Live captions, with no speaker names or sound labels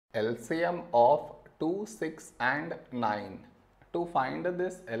LCM of 2, 6 and 9. To find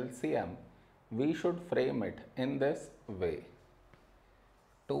this LCM, we should frame it in this way.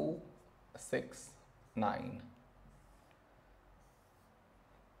 2, 6, 9.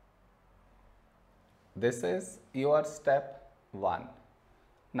 This is your step 1.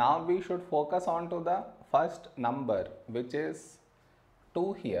 Now we should focus on to the first number, which is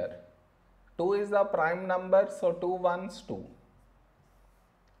 2 here. 2 is the prime number, so 2 ones 2.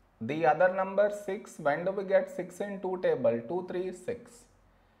 The other number 6, when do we get 6 in 2 table? 2 3 is 6.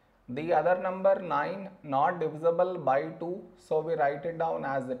 The other number 9 not divisible by 2, so we write it down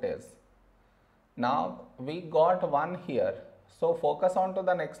as it is. Now we got 1 here, so focus on to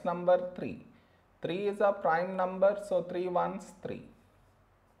the next number 3. 3 is a prime number, so 3 ones 3.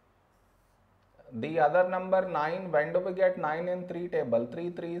 The other number 9, when do we get 9 in 3 table? 3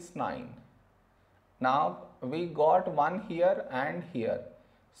 3 is 9. Now we got 1 here and here.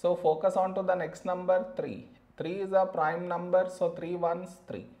 So focus on to the next number 3. 3 is a prime number, so 3 ones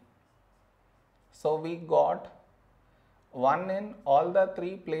 3. So we got 1 in all the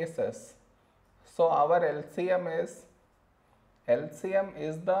 3 places. So our LCM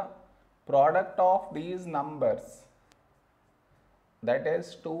is the product of these numbers, that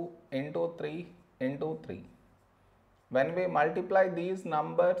is 2 into 3 into 3. When we multiply these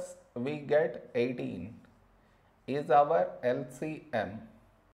numbers, we get 18 is our LCM.